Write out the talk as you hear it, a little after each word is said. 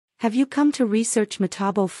Have you come to research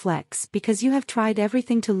Metabo Flex because you have tried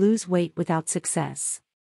everything to lose weight without success?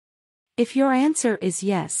 If your answer is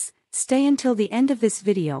yes, stay until the end of this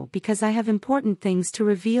video because I have important things to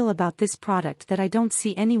reveal about this product that I don't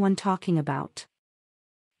see anyone talking about.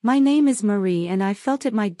 My name is Marie and I felt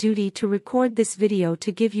it my duty to record this video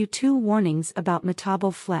to give you 2 warnings about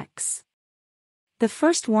Metabo Flex. The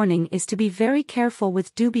first warning is to be very careful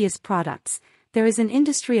with dubious products. There is an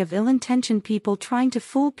industry of ill-intentioned people trying to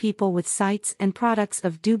fool people with sites and products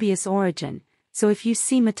of dubious origin, so if you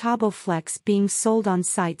see Metabo Flex being sold on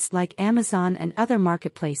sites like Amazon and other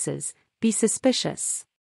marketplaces, be suspicious.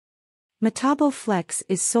 Metabo Flex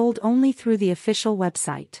is sold only through the official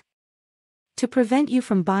website. To prevent you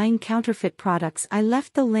from buying counterfeit products, I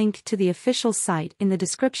left the link to the official site in the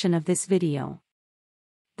description of this video.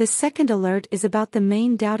 The second alert is about the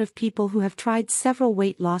main doubt of people who have tried several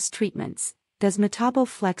weight loss treatments. Does Metabo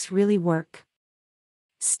Flex really work?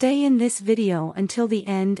 Stay in this video until the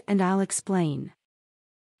end and I'll explain.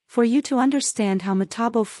 For you to understand how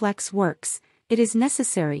Metabo Flex works, it is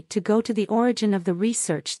necessary to go to the origin of the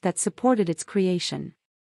research that supported its creation.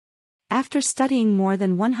 After studying more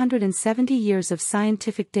than 170 years of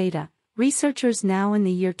scientific data, researchers now in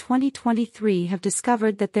the year 2023 have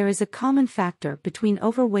discovered that there is a common factor between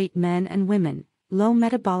overweight men and women: low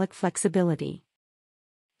metabolic flexibility.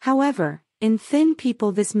 However, in thin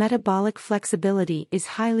people this metabolic flexibility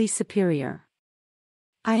is highly superior.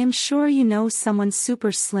 I am sure you know someone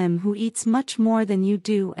super slim who eats much more than you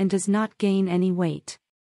do and does not gain any weight.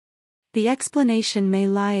 The explanation may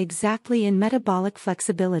lie exactly in metabolic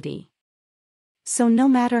flexibility. So no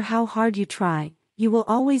matter how hard you try, you will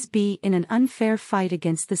always be in an unfair fight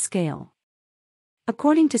against the scale.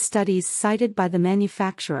 According to studies cited by the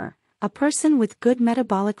manufacturer, a person with good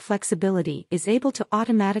metabolic flexibility is able to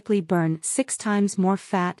automatically burn 6 times more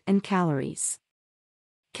fat and calories.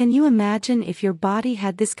 Can you imagine if your body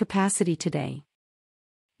had this capacity today?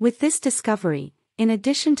 With this discovery, in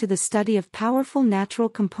addition to the study of powerful natural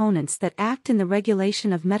components that act in the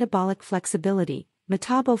regulation of metabolic flexibility,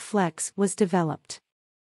 Metabo Flex was developed.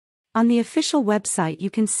 On the official website you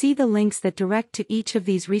can see the links that direct to each of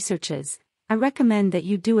these researches. I recommend that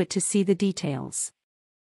you do it to see the details.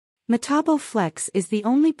 Metabo Flex is the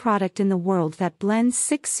only product in the world that blends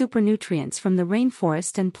 6 supernutrients from the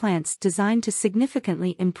rainforest and plants designed to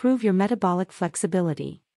significantly improve your metabolic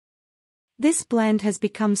flexibility. This blend has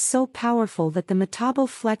become so powerful that the Metabo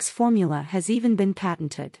Flex formula has even been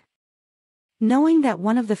patented. Knowing that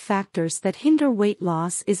one of the factors that hinder weight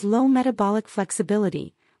loss is low metabolic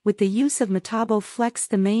flexibility, with the use of Metabo Flex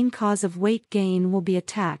the main cause of weight gain will be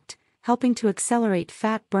attacked, helping to accelerate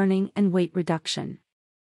fat burning and weight reduction.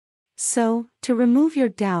 So, to remove your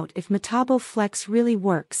doubt if Metabo Flex really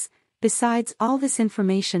works, besides all this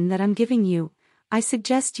information that I'm giving you, I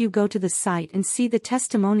suggest you go to the site and see the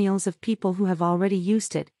testimonials of people who have already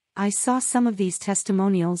used it. I saw some of these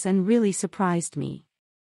testimonials and really surprised me.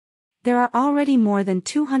 There are already more than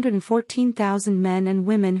 214,000 men and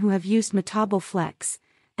women who have used Metabo Flex,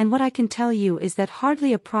 and what I can tell you is that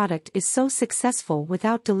hardly a product is so successful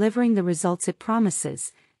without delivering the results it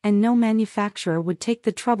promises, and no manufacturer would take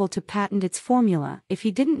the trouble to patent its formula if he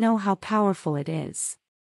didn't know how powerful it is.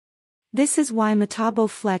 This is why Metabo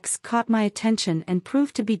Flex caught my attention and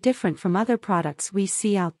proved to be different from other products we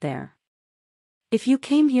see out there. If you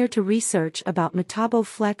came here to research about Metabo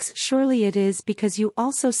Flex, surely it is because you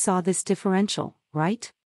also saw this differential,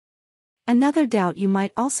 right? Another doubt you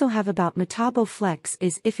might also have about Metabo Flex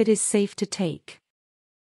is if it is safe to take.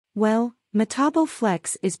 Well, Metabo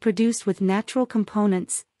Flex is produced with natural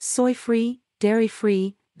components, soy-free,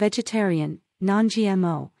 dairy-free, vegetarian,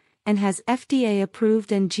 non-GMO, and has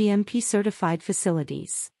FDA-approved and GMP-certified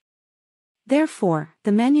facilities. Therefore,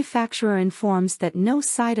 the manufacturer informs that no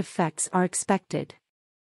side effects are expected.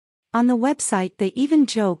 On the website they even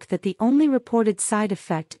joke that the only reported side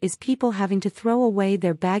effect is people having to throw away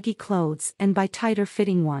their baggy clothes and buy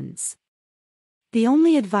tighter-fitting ones. The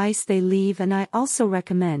only advice they leave, and I also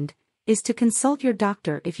recommend, is to consult your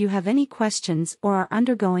doctor if you have any questions or are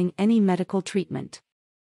undergoing any medical treatment.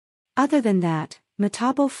 Other than that,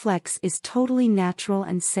 Metabo Flex is totally natural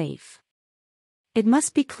and safe. It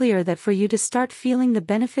must be clear that for you to start feeling the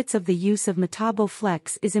benefits of the use of Metabo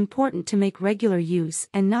Flex is important to make regular use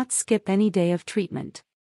and not skip any day of treatment.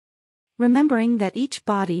 Remembering that each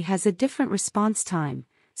body has a different response time,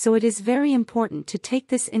 so it is very important to take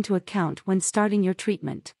this into account when starting your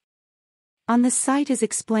treatment. On the site is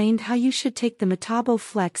explained how you should take the Metabo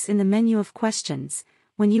Flex in the menu of questions.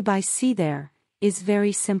 When you buy, see there, is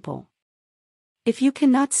very simple. If you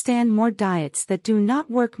cannot stand more diets that do not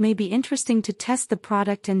work, may be interesting to test the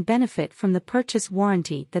product and benefit from the purchase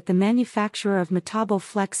warranty that the manufacturer of Metabo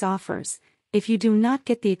Flex offers. If you do not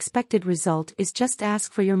get the expected result, is just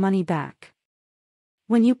ask for your money back.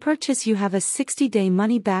 When you purchase, you have a 60-day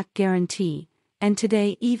money-back guarantee, and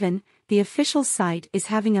today even, the official site is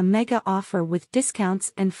having a mega offer with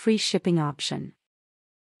discounts and free shipping option.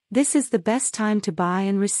 This is the best time to buy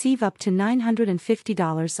and receive up to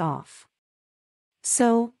 $950 off.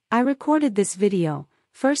 So, I recorded this video,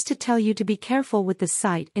 first to tell you to be careful with the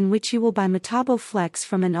site in which you will buy Metabo Flex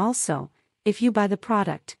from, and also, if you buy the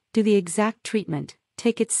product, do the exact treatment,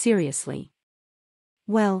 take it seriously.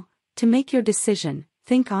 Well, to make your decision,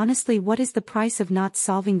 think honestly, what is the price of not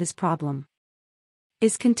solving this problem?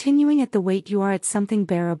 Is continuing at the weight you are at something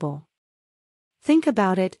bearable? Think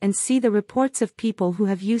about it and see the reports of people who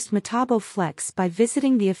have used Metabo Flex by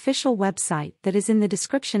visiting the official website that is in the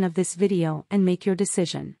description of this video and make your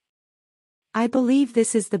decision. I believe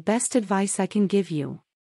this is the best advice I can give you.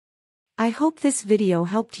 I hope this video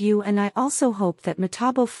helped you, and I also hope that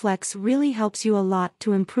Metabo Flex really helps you a lot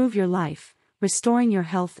to improve your life, restoring your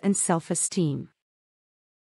health and self-esteem.